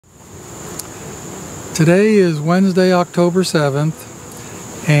Today is Wednesday, October 7th,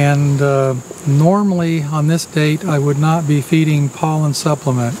 and normally on this date I would not be feeding pollen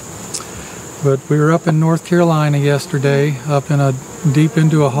supplement. But we were up in North Carolina yesterday, up in deep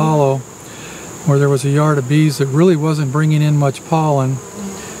into a hollow where there was a yard of bees that really wasn't bringing in much pollen.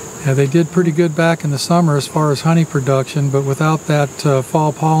 They did pretty good back in the summer as far as honey production, but without that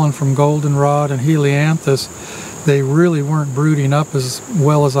fall pollen from goldenrod and helianthus, they really weren't brooding up as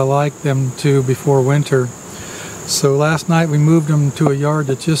well as I liked them to before winter. So last night we moved them to a yard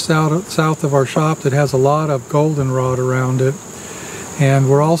that's just south of our shop that has a lot of goldenrod around it. And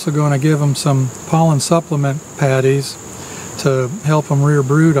we're also going to give them some pollen supplement patties to help them rear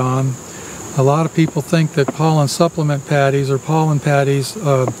brood on. A lot of people think that pollen supplement patties or pollen patties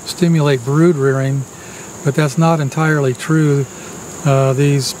stimulate brood rearing, but that's not entirely true.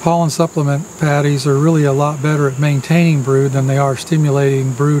 These pollen supplement patties are really a lot better at maintaining brood than they are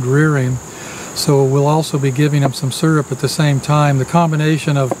stimulating brood rearing. So we'll also be giving them some syrup at the same time. The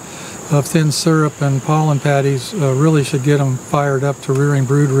combination of thin syrup and pollen patties really should get them fired up to rearing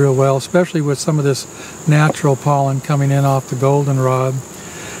brood real well, especially with some of this natural pollen coming in off the goldenrod.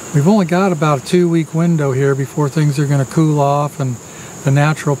 We've only got about a 2-week window here before things are going to cool off and the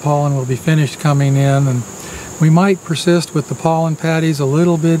natural pollen will be finished coming in. And we might persist with the pollen patties a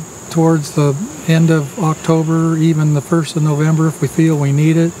little bit towards the end of October, even the 1st of November if we feel we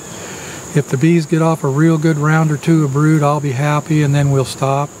need it. If the bees get off a real good round or two of brood, I'll be happy, and then we'll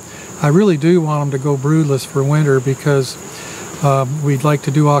stop. I really do want them to go broodless for winter because we'd like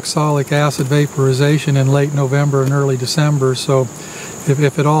to do oxalic acid vaporization in late November and early December. So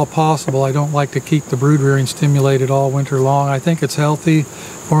if at all possible, I don't like to keep the brood rearing stimulated all winter long. I think it's healthy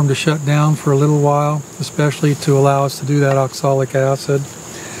for them to shut down for a little while, especially to allow us to do that oxalic acid.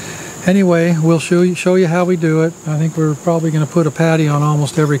 Anyway, we'll show you how we do it. I think we're probably going to put a patty on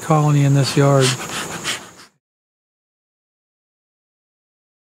almost every colony in this yard.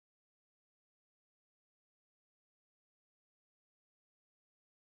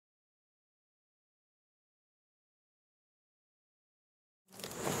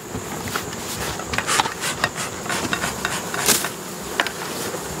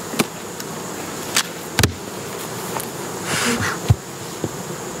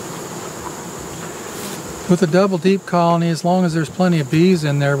 With a double deep colony, as long as there's plenty of bees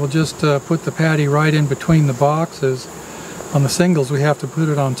in there, we'll just put the patty right in between the boxes. On the singles we have to put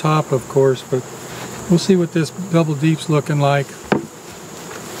it on top, of course, but we'll see what this double deep's looking like.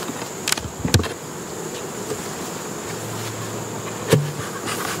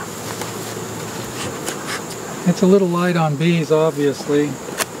 It's a little light on bees, obviously.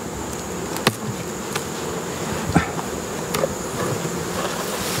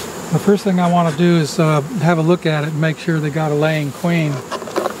 The first thing I want to do is have a look at it and make sure they got a laying queen.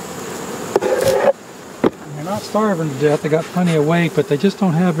 They're not starving to death, they got plenty of weight, but they just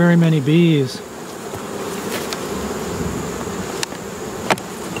don't have very many bees.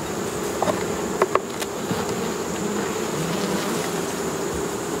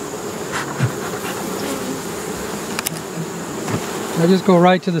 I just go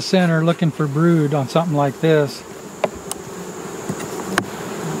right to the center looking for brood on something like this.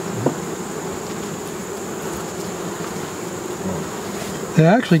 They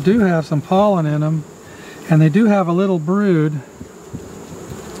actually do have some pollen in them, and they do have a little brood.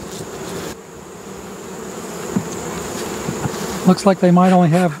 Looks like they might only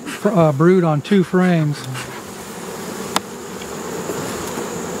have brood on 2 frames.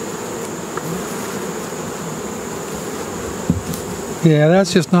 Yeah,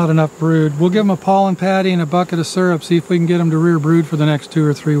 that's just not enough brood. We'll give them a pollen patty and a bucket of syrup, see if we can get them to rear brood for the next 2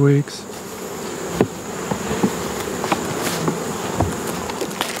 or 3 weeks.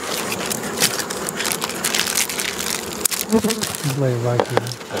 Just lay it right here.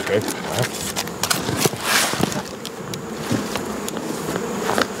 Okay.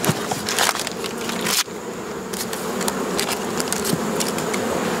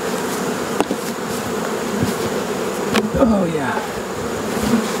 Oh yeah.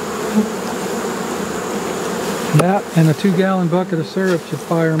 That and a 2-gallon bucket of syrup should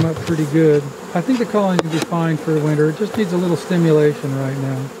fire them up pretty good. I think the colony will be fine for winter. It just needs a little stimulation right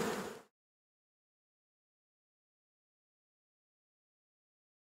now.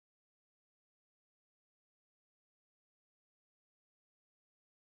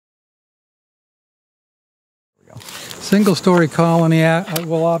 Single-story colony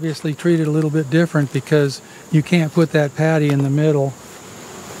will obviously treat it a little bit different because you can't put that patty in the middle.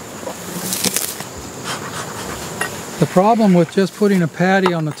 The problem with just putting a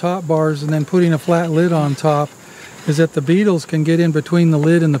patty on the top bars and then putting a flat lid on top is that the beetles can get in between the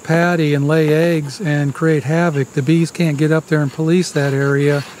lid and the patty and lay eggs and create havoc. The bees can't get up there and police that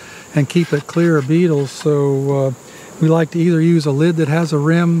area and keep it clear of beetles, so we like to either use a lid that has a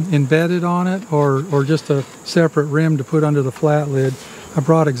rim embedded on it or just a separate rim to put under the flat lid. I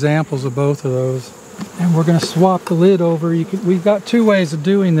brought examples of both of those. And we're going to swap the lid over. We've got two ways of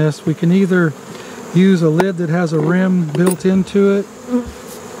doing this. We can either use a lid that has a rim built into it,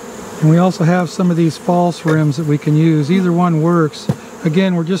 and we also have some of these false rims that we can use. Either one works.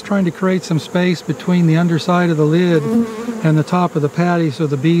 Again, we're just trying to create some space between the underside of the lid and the top of the patty so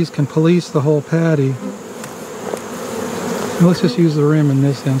the bees can police the whole patty. And let's just use the rim in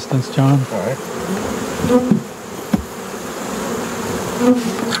this instance, John. All right.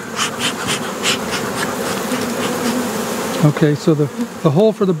 Okay, so the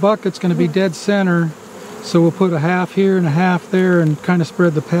hole for the bucket's going to be dead center, so we'll put a half here and a half there and kind of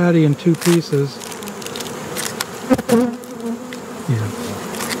spread the patty in two pieces. Yeah.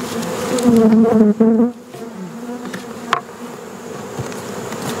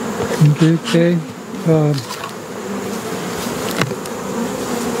 Okay.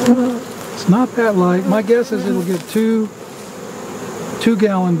 It's not that light. My guess is it'll get two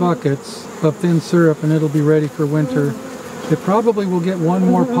 2-gallon buckets of thin syrup and it'll be ready for winter. It probably will get one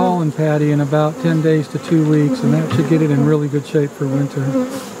more pollen patty in about 10 days to 2 weeks, and that should get it in really good shape for winter.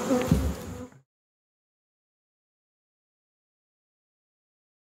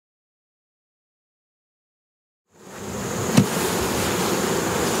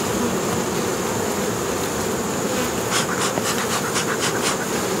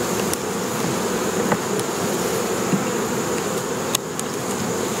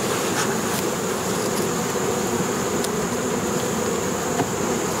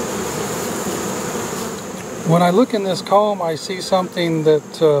 When I look in this comb, I see something that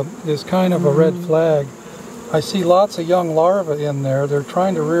is kind of a red flag. I see lots of young larvae in there. They're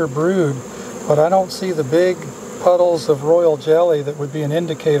trying to rear brood, but I don't see the big puddles of royal jelly that would be an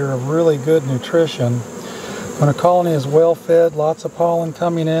indicator of really good nutrition. When a colony is well fed, lots of pollen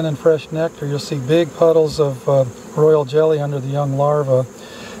coming in and fresh nectar, you'll see big puddles of royal jelly under the young larvae.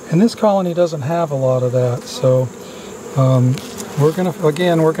 And this colony doesn't have a lot of that, so we're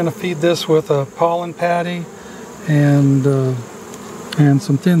gonna feed this with a pollen patty and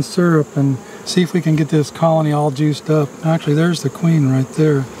some thin syrup and see if we can get this colony all juiced up. Actually, there's the queen right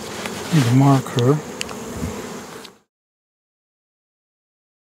there. Need to mark her.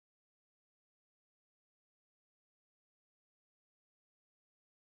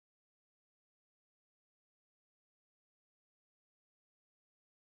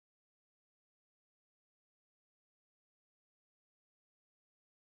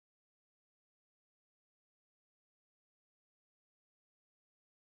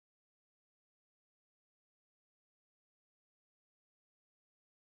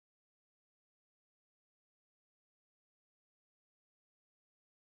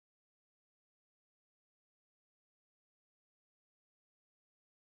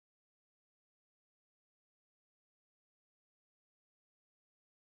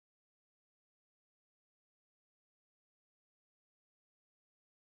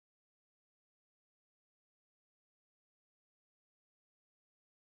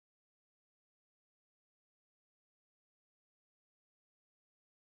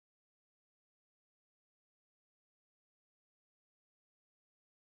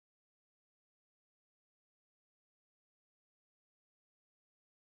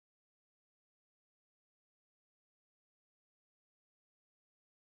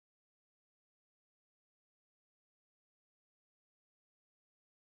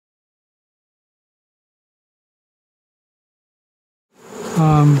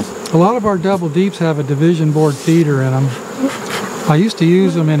 A lot of our double deeps have a division board feeder in them. I used to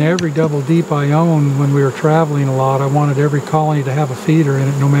use them in every double deep I owned when we were traveling a lot. I wanted every colony to have a feeder in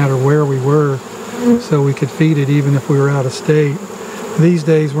it no matter where we were, so we could feed it even if we were out of state. These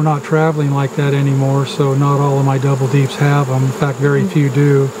days we're not traveling like that anymore, so not all of my double deeps have them. In fact, very few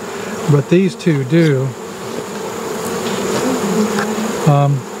do, but these two do.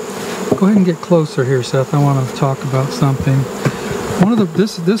 Go ahead and get closer here, Seth. I want to talk about something.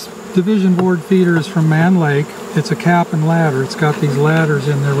 This division board feeder is from Man Lake. It's a cap and ladder. It's got these ladders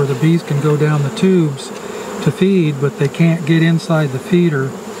in there where the bees can go down the tubes to feed, but they can't get inside the feeder.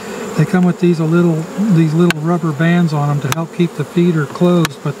 They come with these little rubber bands on them to help keep the feeder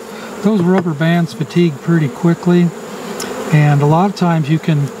closed, but those rubber bands fatigue pretty quickly, and a lot of times you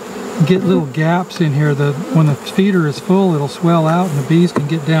can get little gaps in here that when the feeder is full, it'll swell out and the bees can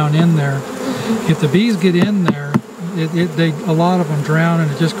get down in there. If the bees get in there, a lot of them drown, and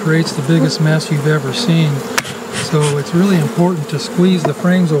it just creates the biggest mess you've ever seen. So it's really important to squeeze the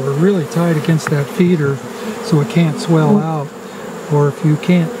frames over really tight against that feeder so it can't swell out. Or if you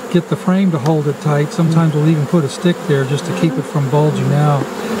can't get the frame to hold it tight, sometimes we'll even put a stick there just to keep it from bulging out.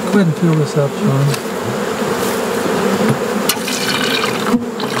 Go ahead and fill this up, Sean.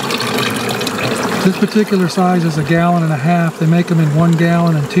 This particular size is 1.5 gallons. They make them in 1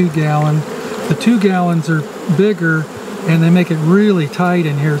 gallon and 2 gallon. The 2 gallons are bigger and they make it really tight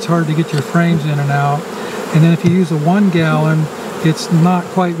in here. It's hard to get your frames in and out. And then if you use a 1 gallon, it's not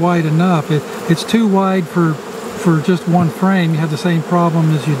quite wide enough. It's too wide for just one frame. You have the same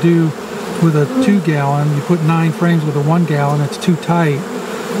problem as you do with a 2 gallon. You put 9 frames with a 1 gallon, it's too tight.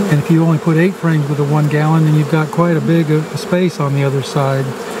 And if you only put 8 frames with a 1 gallon, then you've got quite a big space on the other side.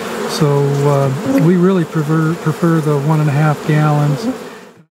 So we really prefer the 1.5 gallons.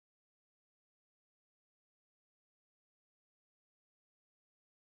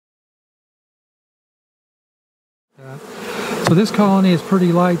 So this colony is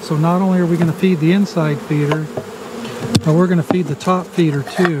pretty light, so not only are we going to feed the inside feeder, but we're going to feed the top feeder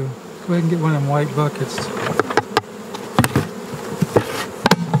too. Go ahead and get one of them white buckets.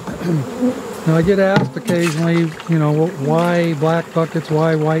 Now I get asked occasionally, you know, why black buckets,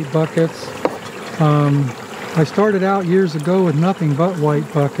 why white buckets? I started out years ago with nothing but white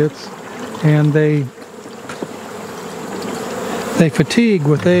buckets, and they fatigue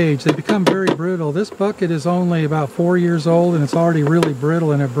with age. They become very brittle. This bucket is only about 4 years old and it's already really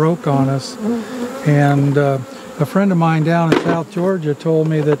brittle and it broke on us. And a friend of mine down in South Georgia told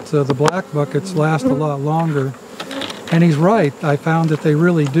me that the black buckets last a lot longer. And he's right. I found that they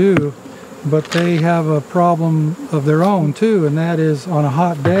really do. But they have a problem of their own too, and that is on a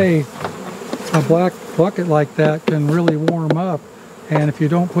hot day, a black bucket like that can really warm up. And if you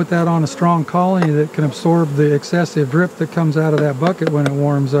don't put that on a strong colony that can absorb the excessive drip that comes out of that bucket when it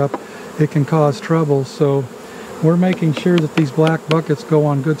warms up, it can cause trouble. So we're making sure that these black buckets go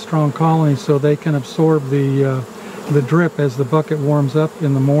on good strong colonies so they can absorb the drip as the bucket warms up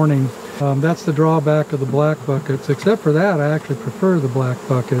in the morning. That's the drawback of the black buckets. Except for that, I actually prefer the black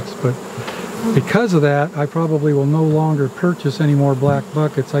buckets, but because of that, I probably will no longer purchase any more black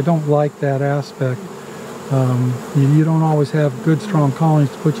buckets. I don't like that aspect. You don't always have good strong colonies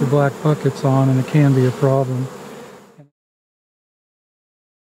to put your black buckets on, and it can be a problem.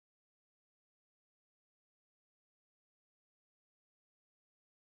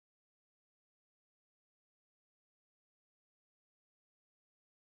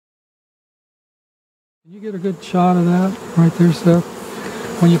 Can you get a good shot of that right there, Seth?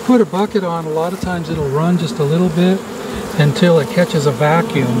 When you put a bucket on, a lot of times it'll run just a little bit until it catches a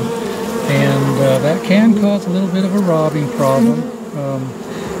vacuum. And that can cause a little bit of a robbing problem.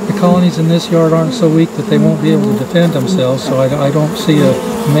 The colonies in this yard aren't so weak that they won't be able to defend themselves, so I don't see a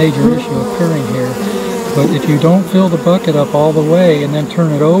major issue occurring here. But if you don't fill the bucket up all the way and then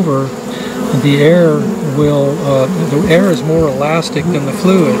turn it over, the air is more elastic than the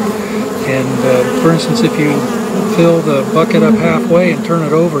fluid. And for instance, if you fill the bucket up halfway and turn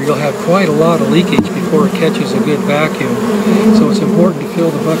it over, you'll have quite a lot of leakage before it catches a good vacuum. So it's important to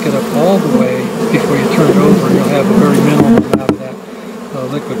fill the bucket up all the way before you turn it over, and you'll have a very minimal amount of that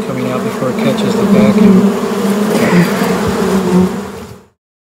liquid coming out before it catches the vacuum.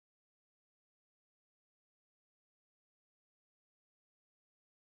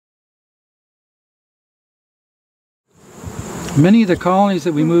 Many of the colonies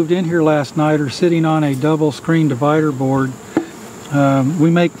that we moved in here last night are sitting on a double screen divider board. We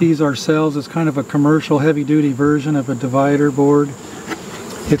make these ourselves. It's kind of a commercial heavy-duty version of a divider board.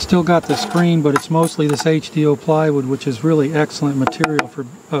 It's still got the screen, but it's mostly this HDO plywood, which is really excellent material for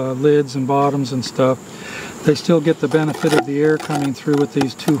lids and bottoms and stuff. They still get the benefit of the air coming through with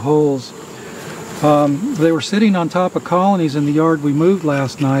these two holes. They were sitting on top of colonies in the yard we moved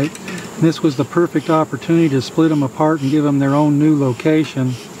last night. This was the perfect opportunity to split them apart and give them their own new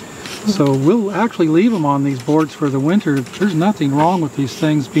location. So we'll actually leave them on these boards for the winter. There's nothing wrong with these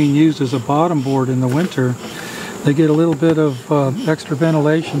things being used as a bottom board in the winter. They get a little bit of extra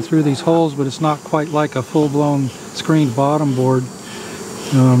ventilation through these holes, but it's not quite like a full-blown screened bottom board.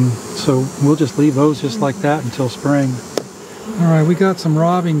 So we'll just leave those just like that until spring. Alright, we got some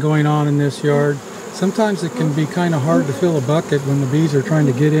robbing going on in this yard. Sometimes it can be kind of hard to fill a bucket when the bees are trying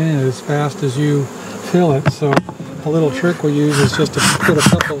to get in it as fast as you fill it. So a little trick we use is just to put a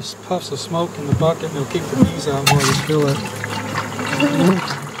couple of puffs of smoke in the bucket and it'll keep the bees out while we fill it.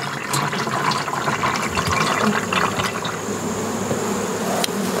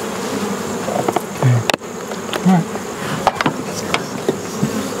 Okay.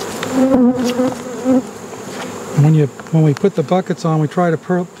 When we put the buckets on, we try to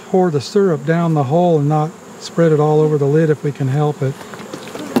pour the syrup down the hole and not spread it all over the lid if we can help it.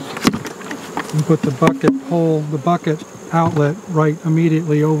 And put the bucket outlet right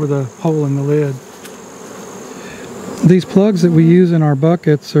immediately over the hole in the lid. These plugs that we use in our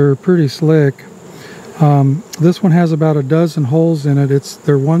buckets are pretty slick. This one has about a dozen holes in it.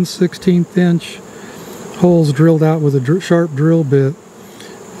 They're 1/16 inch holes drilled out with a sharp drill bit.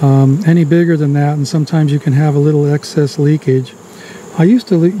 Any bigger than that, and sometimes you can have a little excess leakage. I used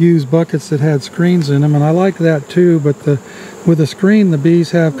to use buckets that had screens in them, and I like that too, but with a screen the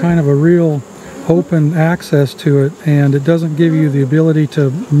bees have kind of a real open access to it, and it doesn't give you the ability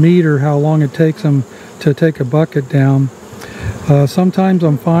to meter how long it takes them to take a bucket down. Sometimes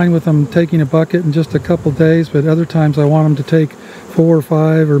I'm fine with them taking a bucket in just a couple days, but other times I want them to take 4 or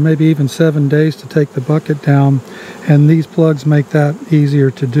 5 or maybe even 7 days to take the bucket down, and these plugs make that easier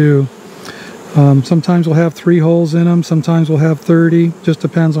to do. Sometimes we'll have 3 holes in them, sometimes we'll have 30, just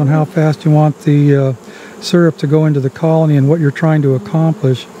depends on how fast you want the syrup to go into the colony and what you're trying to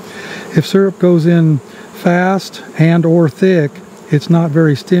accomplish. If syrup goes in fast and or thick, it's not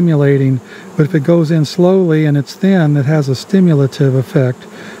very stimulating, but if it goes in slowly and it's thin, it has a stimulative effect,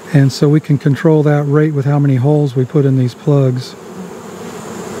 and so we can control that rate with how many holes we put in these plugs.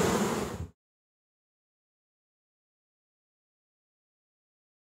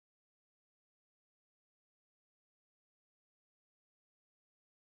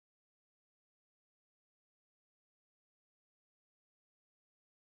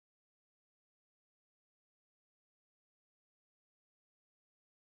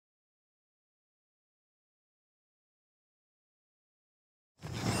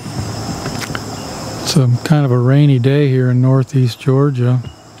 It's a kind of a rainy day here in northeast Georgia.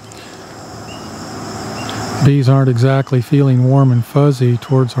 Bees aren't exactly feeling warm and fuzzy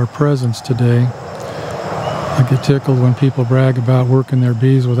towards our presence today. I get tickled when people brag about working their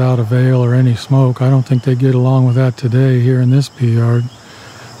bees without a veil or any smoke. I don't think they get along with that today here in this bee yard.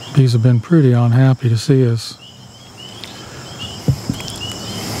 Bees have been pretty unhappy to see us.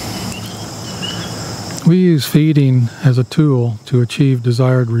 We use feeding as a tool to achieve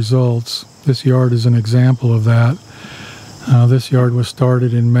desired results. This yard is an example of that. This yard was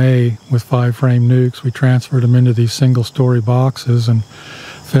started in May with 5-frame nukes. We transferred them into these single-story boxes and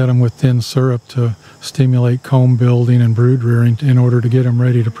fed them with thin syrup to stimulate comb building and brood rearing in order to get them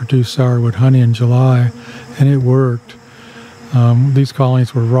ready to produce sourwood honey in July, and it worked. These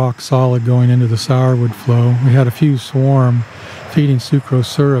colonies were rock solid going into the sourwood flow. We had a few swarm. Feeding sucrose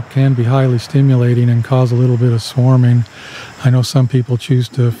syrup can be highly stimulating and cause a little bit of swarming. I know some people choose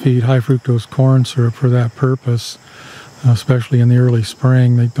to feed high fructose corn syrup for that purpose, especially in the early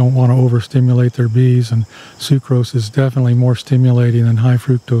spring. They don't want to overstimulate their bees, and sucrose is definitely more stimulating than high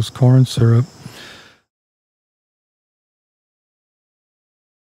fructose corn syrup.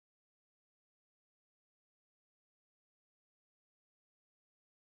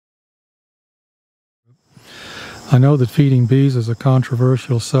 I know that feeding bees is a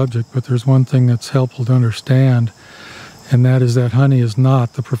controversial subject, but there's one thing that's helpful to understand, and that is that honey is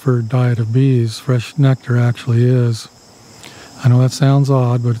not the preferred diet of bees. Fresh nectar actually is. I know that sounds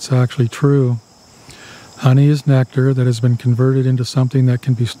odd, but it's actually true. Honey is nectar that has been converted into something that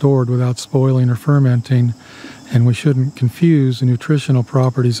can be stored without spoiling or fermenting, and we shouldn't confuse the nutritional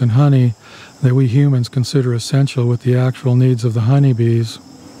properties in honey that we humans consider essential with the actual needs of the honeybees.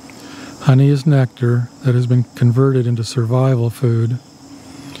 Honey is nectar that has been converted into survival food.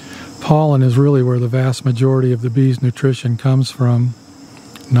 Pollen is really where the vast majority of the bee's nutrition comes from,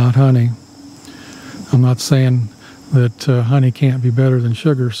 not honey. I'm not saying that honey can't be better than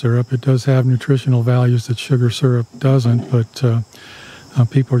sugar syrup. It does have nutritional values that sugar syrup doesn't, but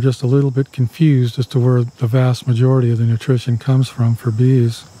people are just a little bit confused as to where the vast majority of the nutrition comes from for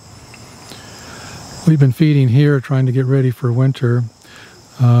bees. We've been feeding here, trying to get ready for winter.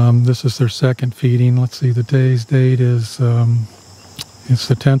 This is their second feeding. Let's see, the day's date is it's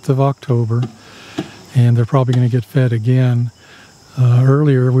the 10th of October, and they're probably going to get fed again.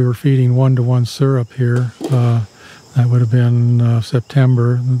 Earlier we were feeding 1-to-1 syrup here. That would have been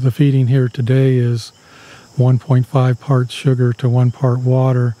September. The feeding here today is 1.5 parts sugar to 1 part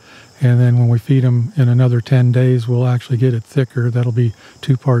water, and then when we feed them in another 10 days we'll actually get it thicker. That'll be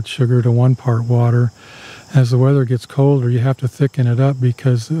 2 parts sugar to 1 part water. As the weather gets colder, you have to thicken it up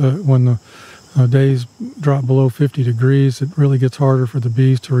because when the days drop below 50 degrees, it really gets harder for the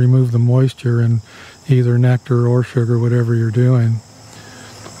bees to remove the moisture in either nectar or sugar, whatever you're doing.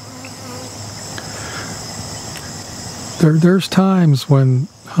 There's times when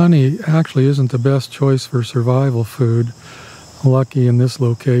honey actually isn't the best choice for survival food. Lucky in this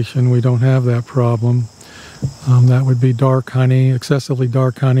location, we don't have that problem. That would be dark honey, excessively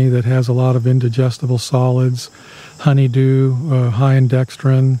dark honey that has a lot of indigestible solids. Honeydew, high in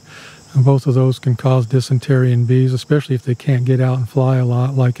dextrin. And both of those can cause dysentery in bees, especially if they can't get out and fly a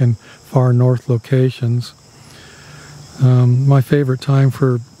lot, like in far north locations. My favorite time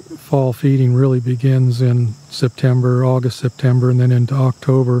for fall feeding really begins in September, August, September, and then into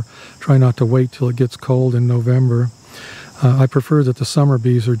October. Try not to wait till it gets cold in November. I prefer that the summer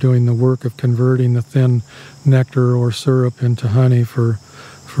bees are doing the work of converting the thin nectar or syrup into honey for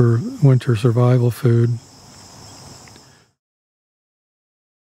winter survival food.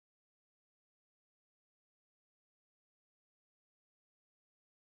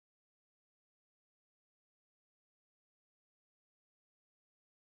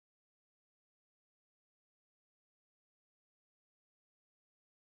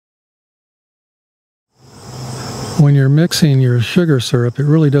 When you're mixing your sugar syrup, it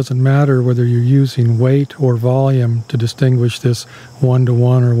really doesn't matter whether you're using weight or volume to distinguish this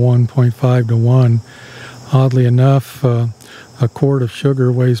 1:1 or 1.5:1. Oddly enough, a quart of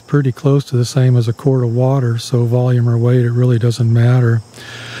sugar weighs pretty close to the same as a quart of water, so volume or weight, it really doesn't matter.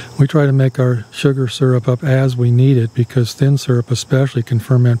 We try to make our sugar syrup up as we need it, because thin syrup especially can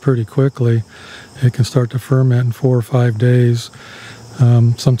ferment pretty quickly. It can start to ferment in 4 or 5 days.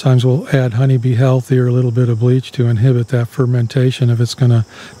 Sometimes we'll add Honeybee Healthy or a little bit of bleach to inhibit that fermentation if it's going to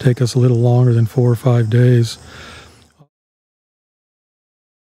take us a little longer than 4 or 5 days.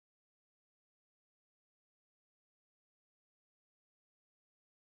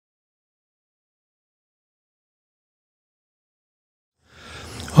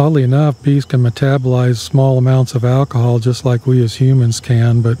 Oddly enough, bees can metabolize small amounts of alcohol just like we as humans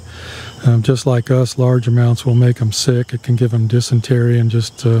can, but just like us, large amounts will make them sick. It can give them dysentery and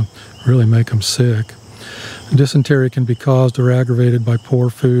just really make them sick. Dysentery can be caused or aggravated by poor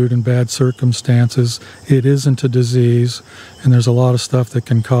food and bad circumstances. It isn't a disease, and there's a lot of stuff that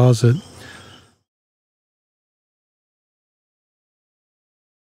can cause it.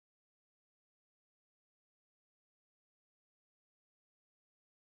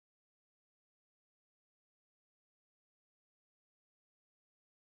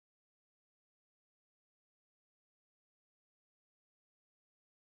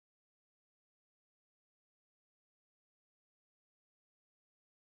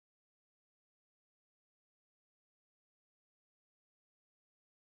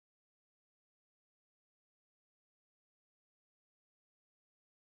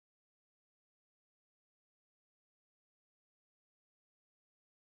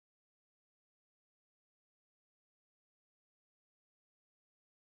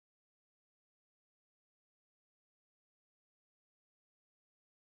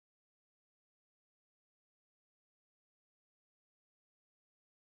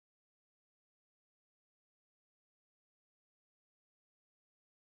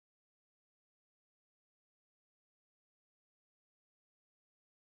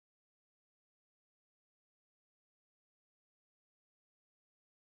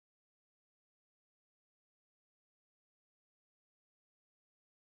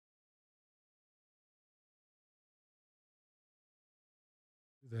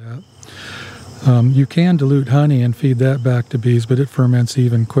 You can dilute honey and feed that back to bees, but it ferments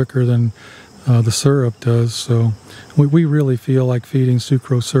even quicker than the syrup does. So we really feel like feeding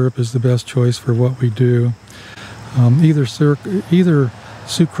sucrose syrup is the best choice for what we do. Either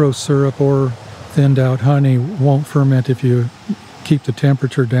sucrose syrup or thinned out honey won't ferment if you keep the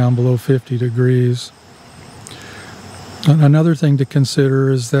temperature down below 50 degrees. Another thing to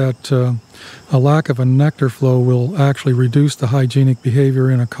consider is that a lack of a nectar flow will actually reduce the hygienic behavior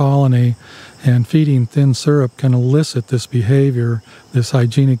in a colony, and feeding thin syrup can elicit this behavior, this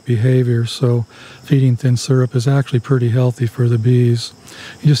hygienic behavior. So feeding thin syrup is actually pretty healthy for the bees.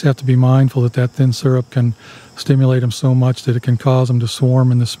 You just have to be mindful that that thin syrup can stimulate them so much that it can cause them to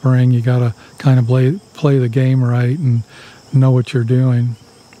swarm in the spring. You got to kind of play the game right and know what you're doing.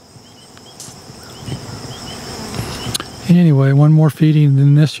 Anyway, one more feeding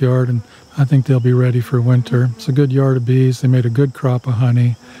in this yard and I think they'll be ready for winter. It's a good yard of bees. They made a good crop of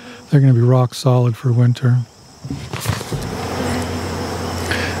honey. They're going to be rock solid for winter.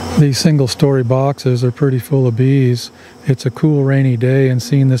 These single-story boxes are pretty full of bees. It's a cool rainy day, and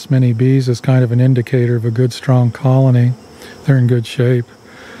seeing this many bees is kind of an indicator of a good strong colony. They're in good shape.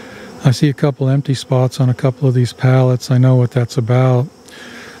 I see a couple empty spots on a couple of these pallets. I know what that's about.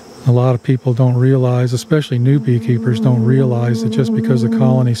 A lot of people don't realize, especially new beekeepers, don't realize that just because a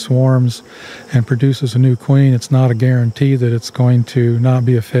colony swarms and produces a new queen, it's not a guarantee that it's going to not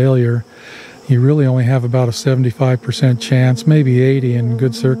be a failure. you really only have about a 75% chance, maybe 80 in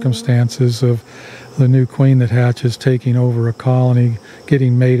good circumstances, of the new queen that hatches taking over a colony,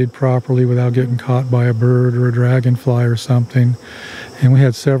 getting mated properly without getting caught by a bird or a dragonfly or something. And we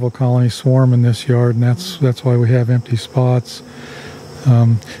had several colonies swarm in this yard, and that's why we have empty spots.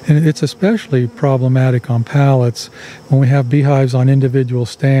 And it's especially problematic on pallets when we have beehives on individual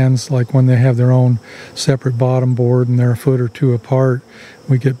stands, like when they have their own separate bottom board and they're a foot or two apart.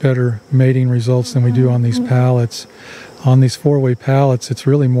 We get better mating results than we do on these pallets. On these four-way pallets, it's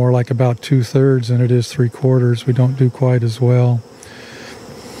really more like about 2/3 than it is 3/4. We don't do quite as well.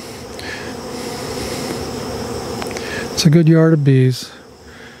 It's a good yard of bees.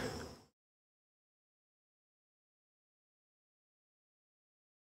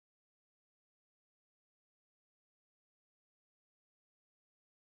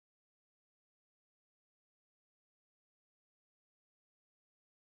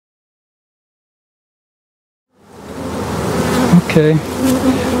 Okay,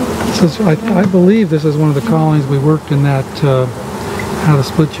 I believe this is one of the colonies we worked in that how to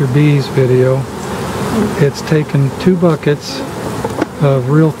split your bees video. It's taken 2 buckets of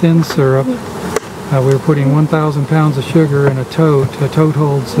real thin syrup. We were putting 1,000 pounds of sugar in a tote. A tote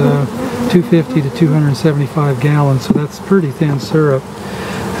holds 250 to 275 gallons, so that's pretty thin syrup.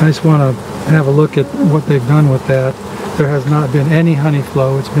 I just want to have a look at what they've done with that. There has not been any honey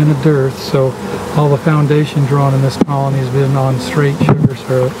flow. It's been a dearth, so all the foundation drawn in this colony has been on straight sugar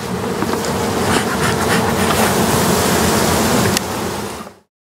syrup.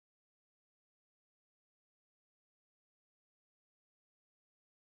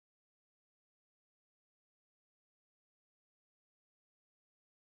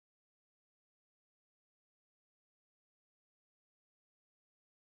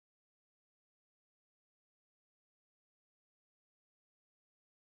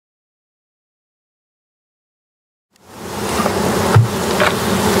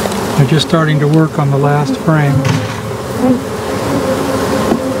 They're just starting to work on the last frame.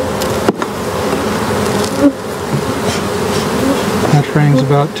 That frame's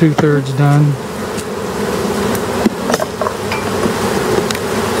about 2/3 done.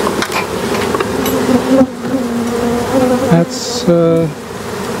 That's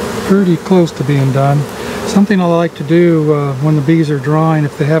pretty close to being done. Something I like to do when the bees are drawing,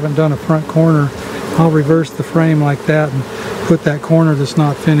 if they haven't done a front corner, I'll reverse the frame like that and put that corner that's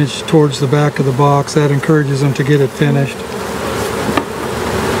not finished towards the back of the box. That encourages them to get it finished.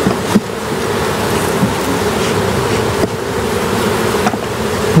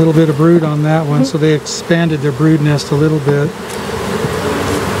 A little bit of brood on that one, so they expanded their brood nest a little bit.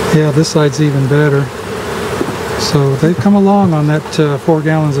 Yeah, this side's even better. So they've come along on that 4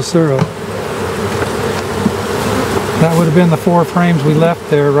 gallons of syrup. That would have been the 4 frames we left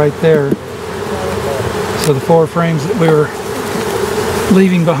there, right there. So the 4 frames that we were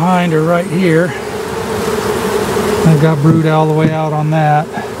leaving behind are right here. I've got brood all the way out on that.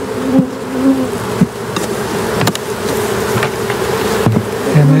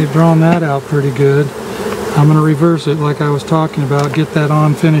 And they've drawn that out pretty good. I'm going to reverse it like I was talking about, get that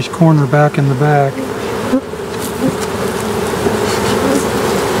unfinished corner back in the back.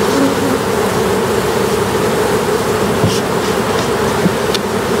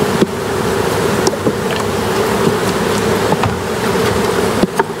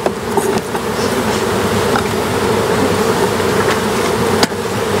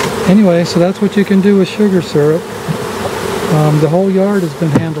 Anyway, so that's what you can do with sugar syrup. The whole yard has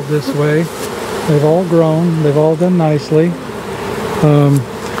been handled this way. They've all grown. They've all done nicely.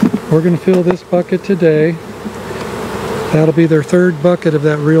 We're going to fill this bucket today. That'll be their 3rd bucket of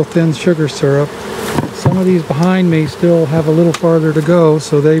that real thin sugar syrup. Some of these behind me still have a little farther to go,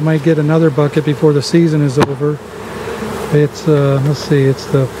 so they might get another bucket before the season is over. It's, let's see, it's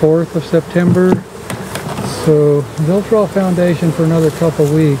the 4th of September. So they'll draw foundation for another couple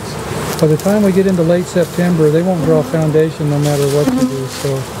weeks. By the time we get into late September, they won't draw foundation no matter what you do. So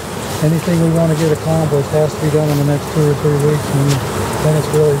anything we want to get accomplished has to be done in the next 2 or 3 weeks, and then it's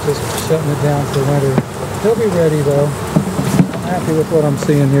really just shutting it down for winter. They'll be ready though. I'm happy with what I'm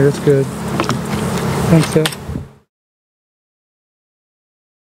seeing here. It's good. Thanks, Seth.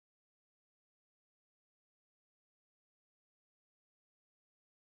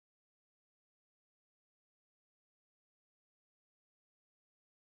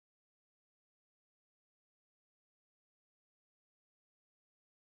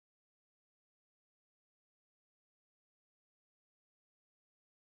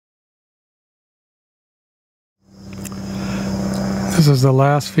 This is the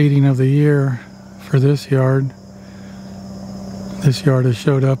last feeding of the year for this yard. This yard has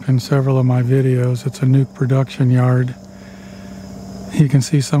showed up in several of my videos. It's a nuke production yard. You can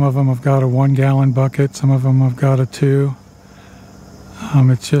see some of them have got a 1 gallon bucket, some of them have got a 2.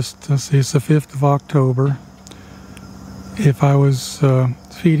 It's just, let's see, it's the 5th of October. If I was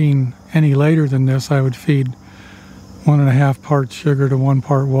feeding any later than this, I would feed 1.5 parts sugar to 1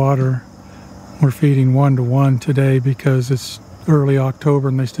 part water. We're feeding 1 to 1 today because it's early October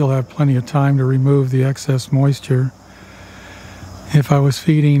and they still have plenty of time to remove the excess moisture. If I was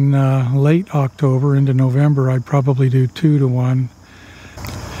feeding late October into November, I'd probably do 2 to 1.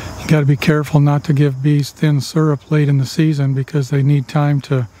 You got to be careful not to give bees thin syrup late in the season because they need time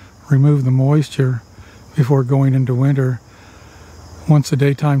to remove the moisture before going into winter. Once the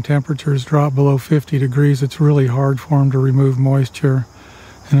daytime temperatures drop below 50 degrees, it's really hard for them to remove moisture,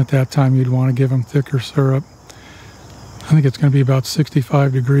 and at that time you'd want to give them thicker syrup. I think it's going to be about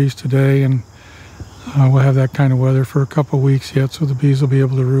 65 degrees today, and we'll have that kind of weather for a couple weeks yet, so the bees will be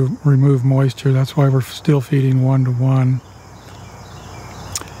able to remove moisture. That's why we're still feeding 1 to 1.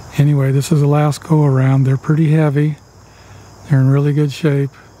 Anyway, this is the last go around. They're pretty heavy. They're in really good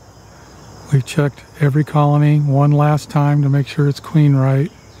shape. We've checked every colony one last time to make sure it's queen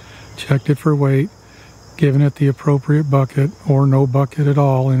right. Checked it for weight, given it the appropriate bucket or no bucket at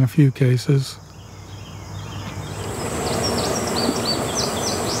all in a few cases.